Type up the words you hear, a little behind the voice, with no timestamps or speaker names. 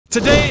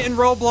Today in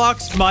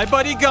Roblox, my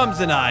buddy Gums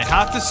and I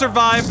have to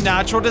survive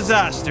natural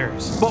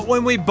disasters. But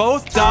when we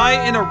both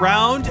die in a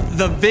round,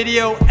 the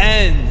video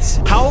ends.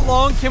 How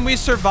long can we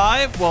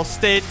survive? Well,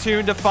 stay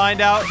tuned to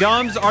find out.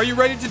 Gums, are you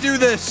ready to do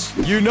this?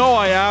 You know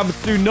I am.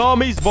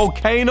 Tsunamis,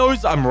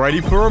 volcanoes, I'm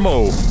ready for them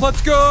all.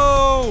 Let's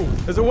go!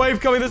 There's a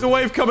wave coming. There's a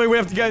wave coming. We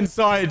have to get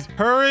inside.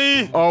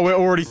 Hurry! Oh, we're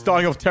already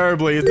starting off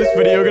terribly. Is this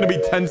video going to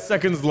be 10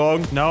 seconds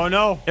long?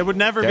 No. It would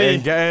never be.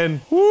 Get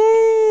in.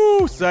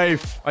 Woo!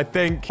 Safe, I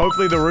think.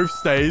 Hopefully the roof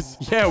stays.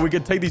 Yeah, we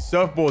can take these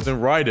surfboards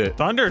and ride it.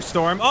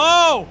 Thunderstorm.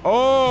 Oh!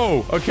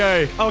 Oh,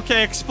 okay.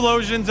 Okay,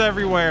 explosions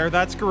everywhere.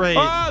 That's great.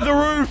 Ah, the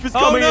roof is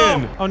coming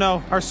in. Oh,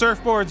 no. Our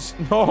surfboards.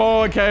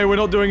 Oh, okay. We're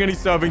not doing any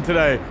surfing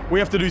today. We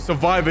have to do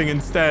surviving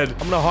instead. I'm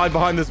going to hide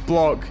behind this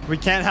block. We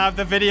can't have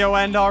the video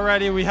end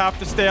already. We have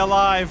to stay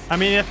alive. I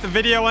mean, if the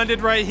video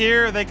ended right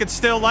here, they could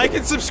still like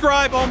and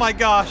subscribe. Oh, my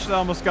gosh. That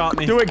almost got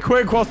me. Do it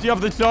quick whilst you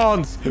have the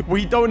chance.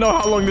 We don't know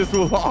how long this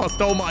will last.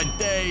 Oh, my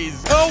days.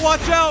 Oh,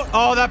 watch out.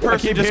 Oh, that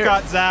person just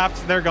got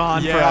zapped. They're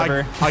gone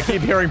forever. I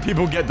keep hearing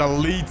people get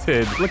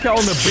deleted. Look out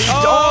on the beach.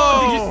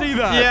 Oh, did you see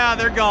that? Yeah,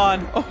 they're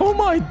gone. Oh,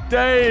 my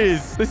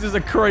days. This is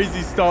a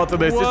crazy start to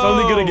this. Whoa. It's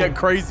only going to get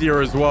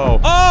crazier as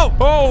well.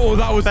 Oh,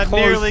 that was that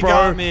close, nearly bro.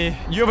 got me.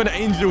 You have an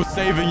angel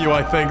saving you,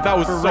 I think. That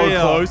was For so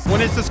real. close.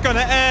 When is this going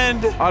to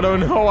end? I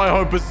don't know. I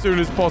hope as soon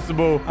as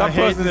possible. That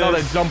person's out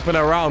there jumping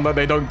around that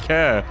they don't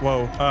care.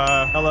 Whoa.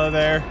 Hello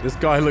there. This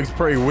guy looks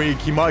pretty weak.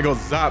 He might have got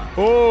zapped.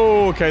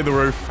 Oh, okay, the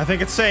roof. I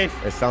think it's safe.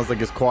 It sounds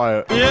like it's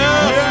quiet.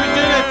 Yes, we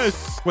did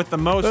it. With the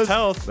most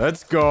health.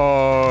 Let's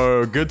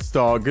go. Good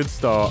start. Good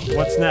start.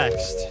 What's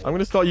next? I'm going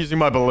to start using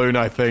my balloon,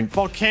 I think.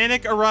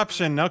 Volcanic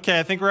eruption. Okay,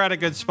 I think we're at a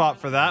good spot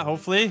for that,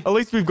 hopefully. At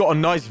least we've got a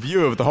nice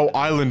view of the whole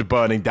island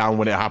burning down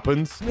when it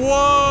happens.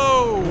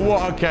 Whoa!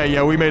 What? Okay,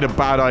 yeah, we made a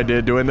bad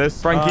idea doing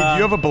this. Frankie, do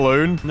you have a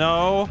balloon?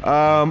 No.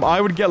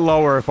 I would get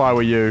lower if I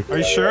were you. Are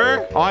you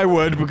sure? I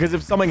would, because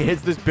if something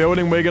hits this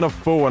building, we're going to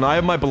fall. And I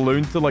have my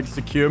balloon to, like,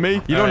 secure me.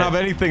 You don't have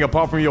anything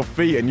apart from your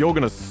feet, and you're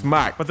going to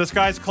smack. But this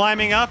guy's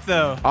climbing up,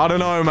 though. I don't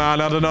know,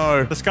 man. I don't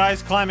know. This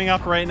guy's climbing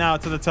up right now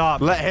to the top.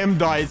 Let him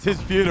die. It's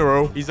his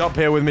funeral. He's up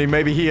here with me.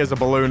 Maybe he has a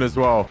balloon as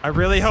well. I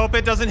really hope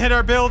it doesn't hit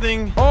our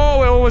building.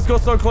 Oh, it almost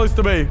got so close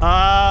to me.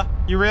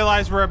 You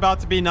realize we're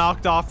about to be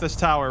knocked off this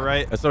tower,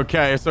 right? It's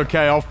okay. It's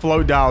okay. I'll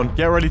float down.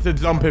 Get ready to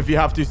jump if you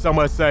have to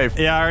somewhere safe.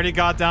 Yeah, I already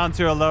got down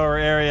to a lower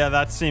area.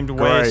 That seemed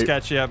way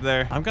sketchy up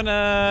there. I'm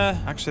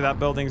gonna... Actually, that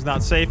building's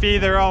not safe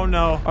either. Oh,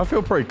 no. I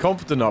feel pretty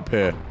confident up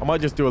here. I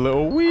might just do a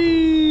little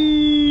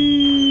wee.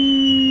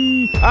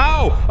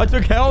 Ow! I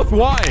took health.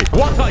 Why?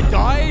 What? I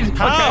died?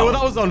 How? Okay, well,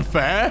 that was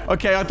unfair.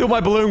 Okay, I thought my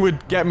balloon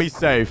would get me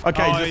safe.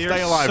 Okay, just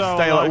stay alive.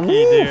 Stay alive.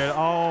 Lucky, dude.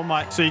 Oh,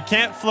 my. So you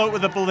can't float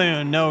with a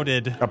balloon.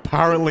 Noted.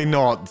 Apparently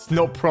not.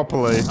 Not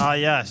properly.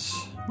 Yes.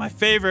 My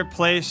favorite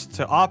place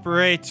to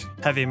operate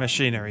heavy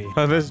machinery.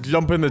 Let's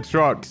jump in the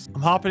trucks.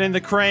 I'm hopping in the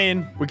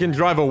crane. We can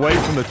drive away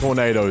from the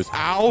tornadoes.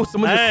 Ow!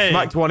 Someone just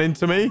smacked one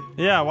into me.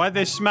 Yeah, why'd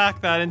they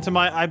smack that into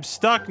my... I'm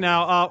stuck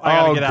now. Oh, I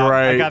gotta get out.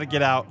 I gotta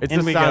get out. It's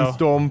a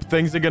sandstorm.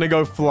 Things are gonna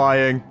go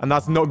flying. And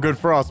that's not good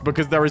for us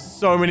because there is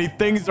so many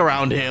things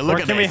around here. Look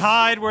at this. Where can we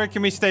hide? Where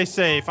can we stay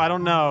safe? I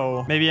don't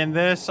know. Maybe in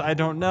this? I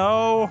don't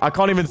know. I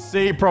can't even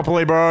see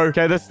properly, bro.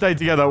 Okay, let's stay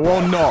together.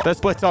 Well, not. Let's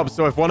split up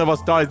so if one of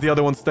us dies, the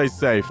other one stays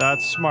safe.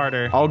 That's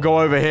smarter. I'll go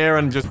over here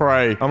and just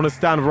pray. I'm gonna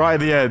stand right at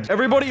the edge.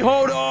 Everybody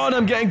hold on.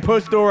 I'm getting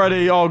pushed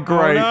already. Oh,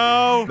 great.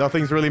 Oh, no.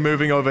 Nothing's really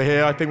moving over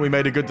here. I think we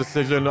made a good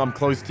decision. I'm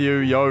close to you.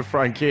 Yo,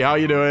 Frankie, how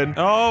you doing?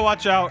 Oh,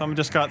 watch out. Someone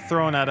just got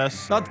thrown at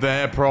us. That's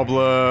their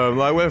problem.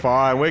 Like, we're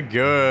fine. We're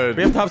good.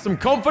 We have to have some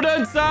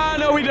confidence. Ah,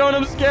 no, we don't.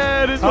 I'm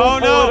scared. It's all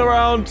falling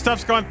around.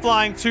 Stuff's going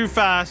flying too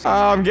fast.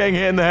 I'm getting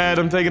hit in the head.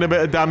 I'm taking a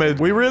bit of damage.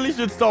 We really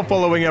should stop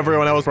following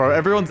everyone else, bro.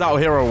 Everyone's out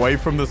here away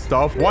from the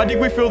stuff. Why did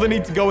we feel the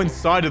need to go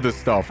inside of this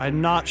stuff?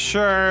 I'm not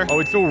sure. Oh,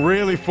 it's all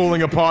really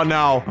falling apart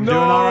now. I'm doing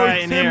all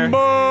right in here.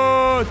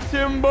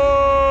 Timber!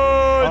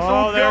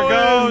 Oh, there it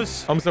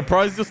goes. I'm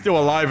surprised you're still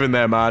alive in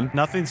there, man.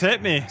 Nothing's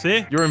hit me.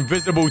 See? You're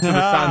invisible to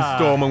the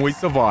sandstorm and we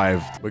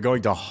survived. We're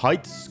going to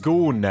Height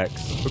School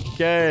next.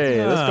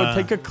 Okay, let's go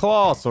take a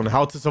class on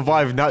how to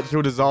survive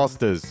natural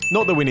disasters.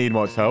 Not that we need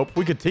much help.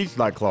 We could teach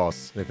that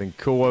class. Anything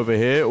cool over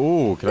here?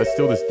 Ooh, can I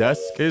steal this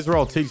desk? Here's where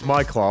I'll teach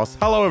my class.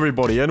 Hello,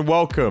 everybody, and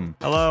welcome.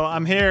 Hello,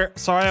 I'm here.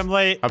 Sorry I'm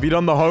late. Have you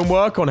done the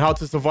homework on how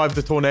to survive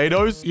the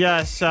tornadoes?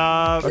 Yes,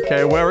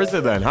 Okay, where is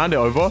it then? Hand it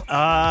over.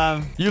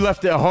 You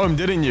left it at home,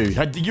 didn't you?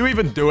 Did you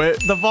even do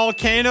it? The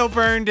volcano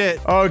burned it.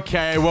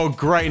 Okay, well,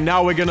 great.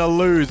 Now we're gonna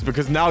lose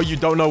because now you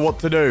don't know what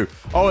to do.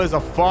 Oh, there's a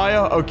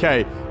fire?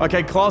 Okay.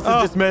 Okay, class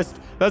is dismissed.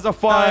 There's a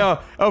fire.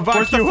 Evacuate.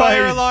 Where's the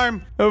fire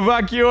alarm?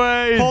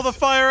 Evacuate. Pull the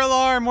fire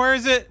alarm. Where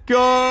is it?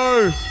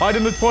 Go. Hide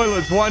in the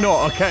toilets. Why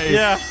not? Okay.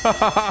 Yeah.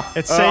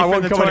 It's safe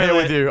in the toilet. I won't come in here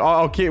with you.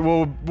 I'll keep.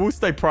 We'll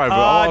stay private.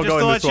 I'll just go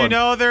to in let this one. you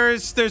know,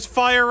 there's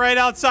fire right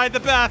outside the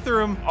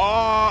bathroom.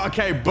 Oh,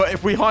 okay. But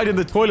if we hide in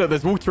the toilet,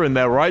 there's water in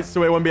there, right?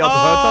 So it won't be able to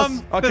hurt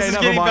us? Okay, this is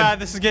never getting mind. bad.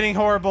 This is getting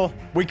horrible.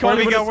 We can't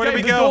even escape. Where do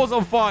we The go? door's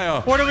on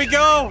fire. Where do we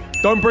go?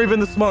 Don't breathe in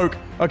the smoke.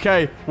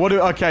 Okay,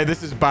 okay,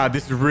 this is bad.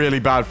 This is really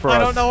bad for us. I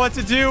don't know what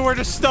to do. We're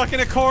just stuck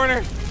in a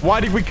corner. Why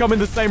did we come in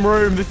the same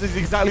room? This is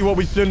exactly what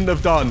we shouldn't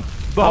have done.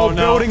 The whole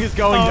building is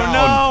going down.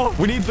 No.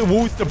 We need the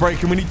walls to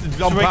break and we need to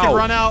jump out. We can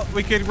run out.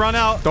 We could run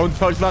out. Don't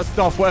touch that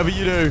stuff, whatever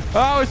you do.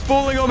 Oh, it's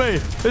falling on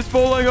me. It's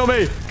falling on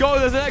me. Go,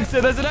 there's an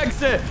exit. There's an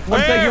exit. Where?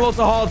 I'm taking lots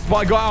of hearts, but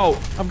I got out.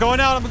 I'm going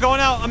out. I'm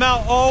going out. I'm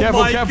out. Oh,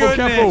 my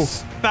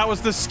goodness. That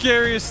was the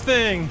scariest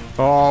thing.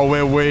 Oh,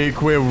 we're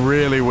weak. We're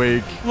really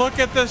weak. Look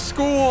at the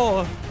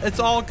school. It's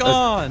all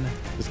gone.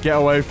 Just get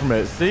away from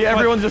it. See,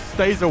 everyone just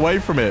stays away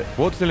from it.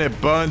 Watching it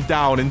burn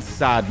down in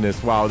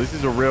sadness. Wow, this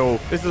is a real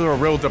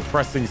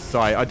depressing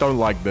sight. I don't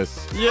like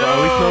this. Yeah. But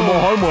at least no more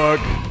homework.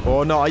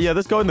 Oh, no. Yeah,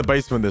 let's go in the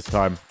basement this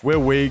time. We're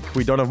weak.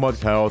 We don't have much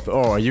health.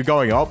 Oh, are you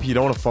going up? You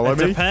don't want to follow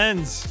me? It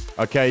depends.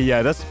 Okay,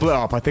 yeah, let's split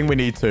up. I think we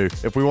need to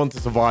if we want to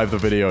survive the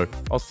video.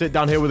 I'll sit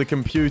down here with the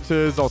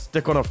computers. I'll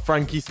stick on a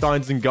Frankie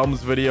Stein and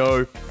Gums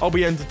video. I'll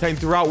be entertained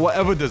throughout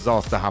whatever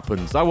disaster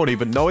happens. I won't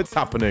even know it's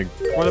happening.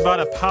 What about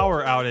a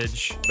power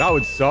outage? That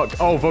would suck.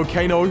 Oh,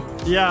 volcano.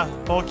 Yeah,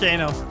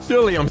 volcano.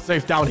 Surely I'm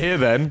safe down here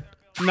then.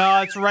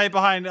 No, it's right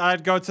behind.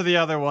 I'd go to the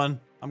other one.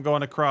 I'm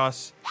going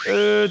across.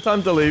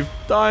 Time to leave.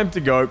 Time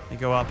to go. I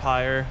go up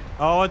higher.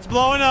 Oh, it's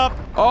blowing up.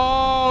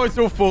 Oh, it's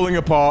all falling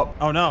apart.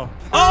 Oh, no.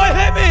 Oh, it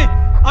hit me.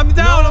 I'm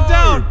down. I'm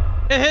down.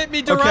 It hit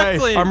me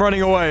directly. Okay, I'm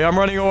running away. I'm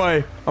running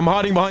away. I'm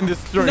hiding behind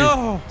this tree.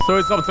 No. So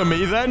it's up to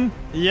me then?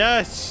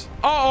 Yes.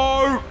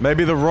 Uh-oh!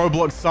 Maybe the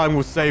Roblox sign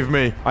will save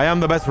me. I am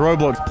the best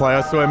Roblox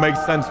player, so it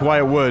makes sense why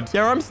it would.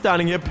 Yeah, I'm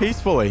standing here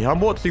peacefully. I'm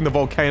watching the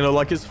volcano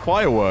like it's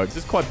fireworks.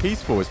 It's quite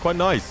peaceful. It's quite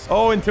nice.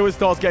 Oh, until it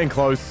starts getting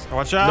close.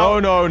 Watch out. No,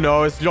 no,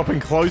 no. It's dropping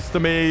close to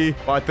me.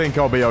 But I think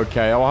I'll be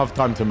okay. I'll have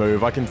time to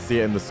move. I can see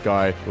it in the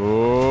sky.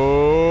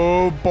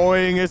 Oh,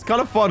 boing. It's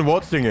kind of fun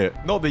watching it.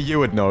 Not that you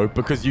would know,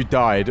 because you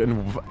died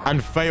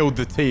and failed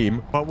the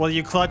team. But will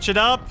you clutch it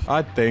up?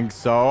 I think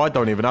so. I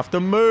don't even have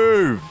to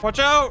move. Watch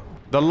out.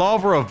 The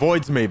lava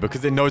avoids me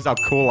because it knows how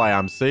cool I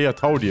am. See, I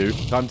told you.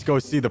 Time to go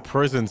see the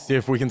prison, see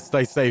if we can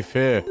stay safe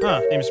here.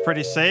 Huh, seems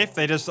pretty safe.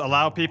 They just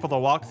allow people to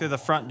walk through the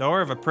front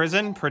door of a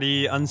prison.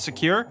 Pretty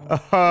unsecure.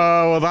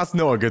 Well, that's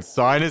not a good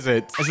sign, is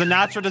it? Is a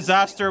natural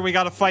disaster we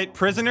gotta fight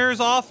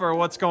prisoners off, or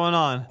what's going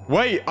on?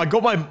 Wait,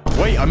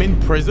 I'm in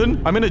prison?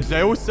 I'm in a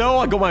jail cell?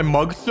 I got my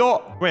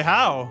mugshot? Wait,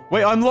 how?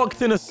 Wait, I'm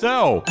locked in a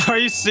cell. Are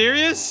you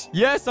serious?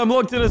 Yes, I'm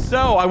locked in a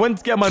cell. I went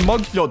to get my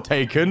mugshot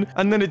taken,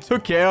 and then it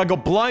took it, and I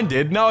got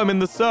blinded. Now I'm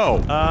in the cell.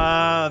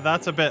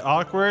 That's a bit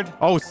awkward.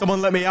 Oh,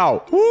 someone let me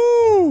out.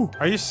 Woo!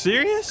 Are you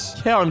serious?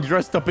 Yeah, I'm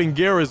dressed up in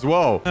gear as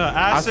well.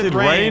 Acid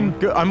rain.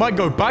 Good. I might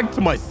go back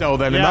to my cell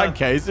then in that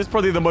case. It's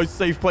probably the most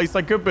safe place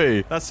I could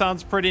be. That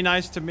sounds pretty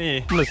nice to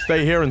me. I'm gonna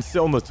stay here and sit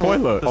on the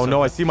toilet. Oh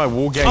no, I see my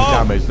wall getting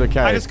damaged.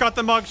 Okay. I just got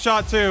the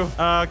mugshot too.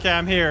 Okay,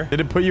 I'm here.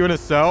 Did it put you in a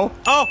cell?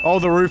 Oh,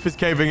 the roof is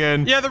caving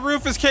in. Yeah, the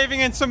roof is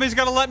caving in. Somebody's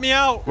gotta let me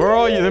out. Where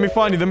are you? Let me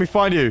find you. Let me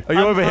find you. Are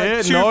you over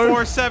here?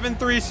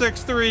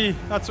 247363.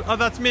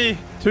 That's me.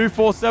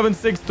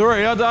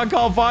 24763. I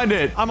can't find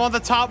it. I'm on the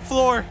top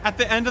floor at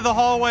the end of the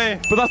hallway.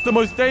 But that's the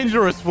most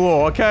dangerous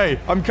floor. Okay,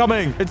 I'm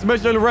coming. It's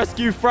mission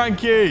rescue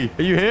Frankie.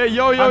 Are you here?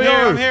 Yo.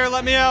 I'm here.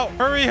 Let me out.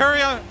 Hurry.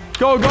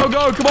 Go.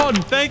 Come on.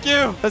 Thank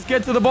you. Let's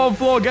get to the bottom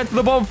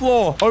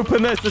floor.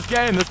 Open this. Let's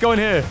get in. Let's go in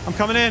here. I'm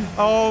coming in.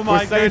 Oh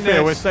my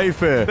goodness. We're safe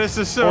here. This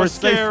is so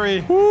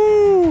scary.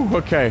 Woo.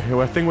 Okay,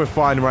 I think we're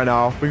fine right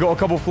now. We got a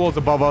couple floors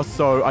above us,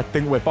 so I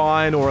think we're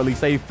fine, or at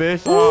least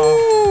safe-ish.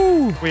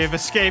 We have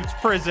escaped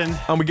prison.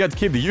 And we get to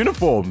keep the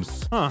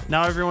uniforms.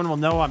 Now everyone will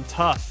know I'm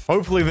tough.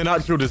 Hopefully the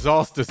natural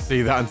disasters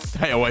see that and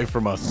stay away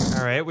from us.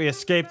 All right, we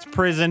escaped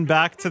prison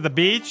back to the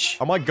beach.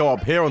 I might go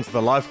up here onto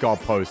the lifeguard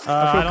post.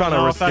 I feel kind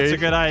of risky. If that's a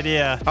good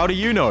idea. How do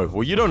you know?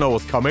 Well, you don't know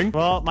what's coming.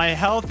 Well, my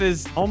health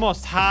is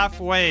almost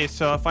halfway,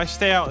 so if I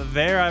stay out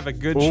there, I have a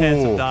good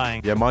chance of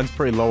dying. Yeah, mine's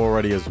pretty low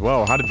already as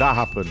well. How did that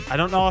happen? I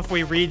don't know if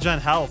we regen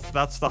health.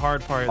 That's the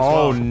hard part as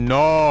well. Oh,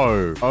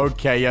 no.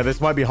 Okay, yeah,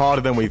 this might be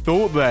harder than we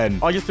thought then.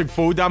 I just took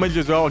full damage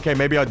as well. Okay,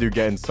 maybe I do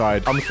get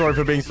inside. I'm sorry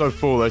for being so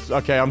foolish.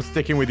 Okay, I'm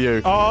sticking with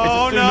you.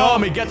 Oh, it's a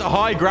tsunami. No. Get to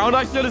high ground.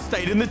 I should have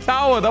stayed in the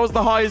tower. That was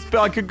the highest bit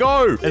I could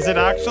go. Is it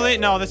actually?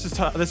 No, this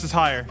is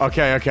higher.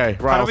 Okay. Right,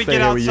 how do we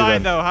get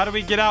outside, though? How do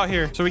we get out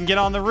here so we can get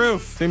on the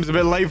roof? Seems a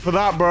bit late for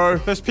that, bro.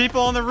 There's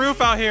people on the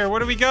roof out here. Where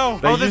do we go?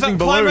 There's using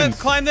balloons.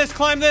 Climb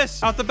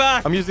this. Out the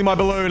back. I'm using my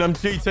balloon. I'm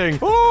cheating.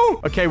 Ooh.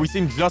 Okay, we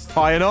seem just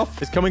high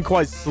enough. It's coming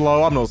quite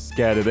slow. I'm not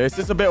scared of this.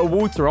 It's a bit of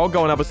water. I'll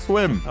go and have a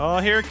swim. Oh,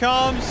 here it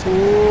comes.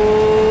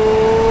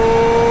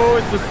 Ooh,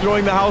 it's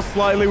destroying the house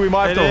slightly. We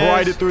might have to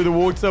ride it through the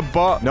water,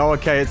 but no,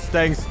 okay, it's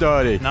staying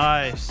sturdy.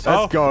 Nice.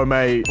 Let's go,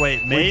 mate.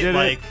 Wait,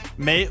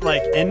 mate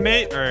like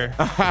inmate or?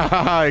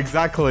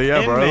 Exactly,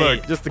 yeah, bro.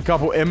 Look, just a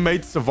couple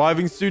inmates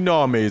surviving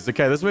tsunamis.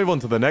 Okay, let's move on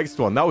to the next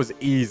one. That was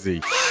easy.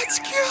 Let's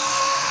go.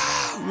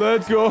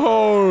 Let's go.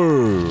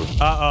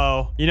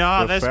 Uh-oh. You know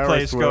how The this Ferris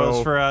place goes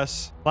wheel. for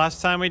us.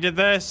 Last time we did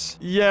this.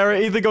 Yeah,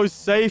 it either goes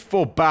safe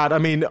or bad. I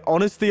mean,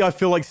 honestly, I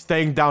feel like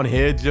staying down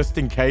here just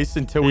in case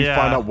until we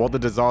find out what the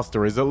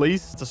disaster is at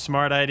least. It's a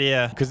smart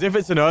idea. Because if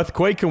it's an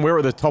earthquake and we're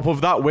at the top of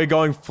that, we're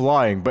going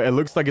flying. But it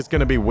looks like it's going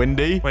to be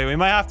windy. Wait, we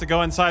might have to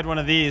go inside one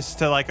of these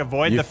to, like,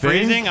 avoid the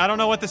freezing. I don't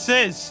know what this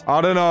is.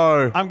 I don't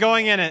know. I'm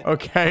going in it.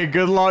 Okay,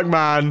 good luck,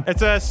 man.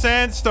 It's a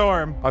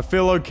sandstorm. I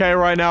feel okay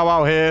right now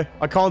out here.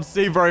 I can't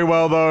see very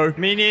well, though.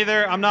 Me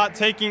neither. I'm not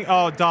taking...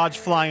 Oh, dodge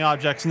flying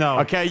objects. No.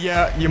 Okay,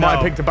 yeah, you might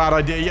have picked a bad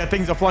idea. Yeah,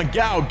 things are flying.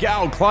 Gal,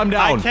 climb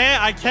down.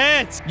 I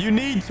can't. You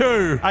need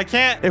to. I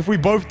can't. If we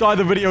both die,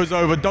 the video's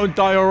over. Don't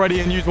die already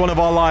and use one of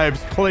our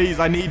lives. Please,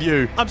 I need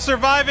you. I'm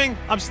surviving.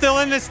 I'm still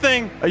in this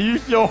thing. Are you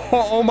sure?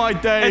 Oh, my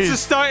days. It's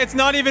just stuck. It's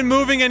not even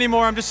moving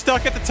anymore. I'm just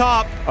stuck at the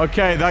top.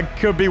 Okay, that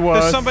could be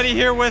worse. There's somebody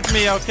here with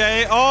me,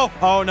 okay?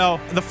 Oh,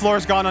 no. The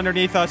floor's gone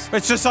underneath us.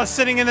 It's just us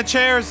sitting in the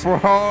chairs.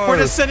 Bro. We're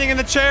just sitting in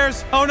the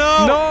chairs. Oh,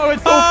 no. No,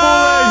 it's all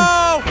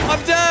falling. Oh,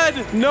 I'm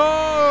dead.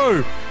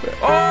 No.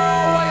 Oh,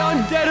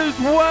 I'm dead as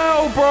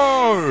well,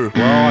 bro.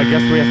 Well, I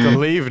guess we have to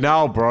leave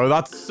now, bro.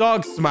 That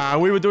sucks, man.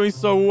 We were doing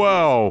so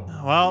well.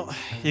 Well,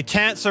 you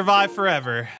can't survive forever.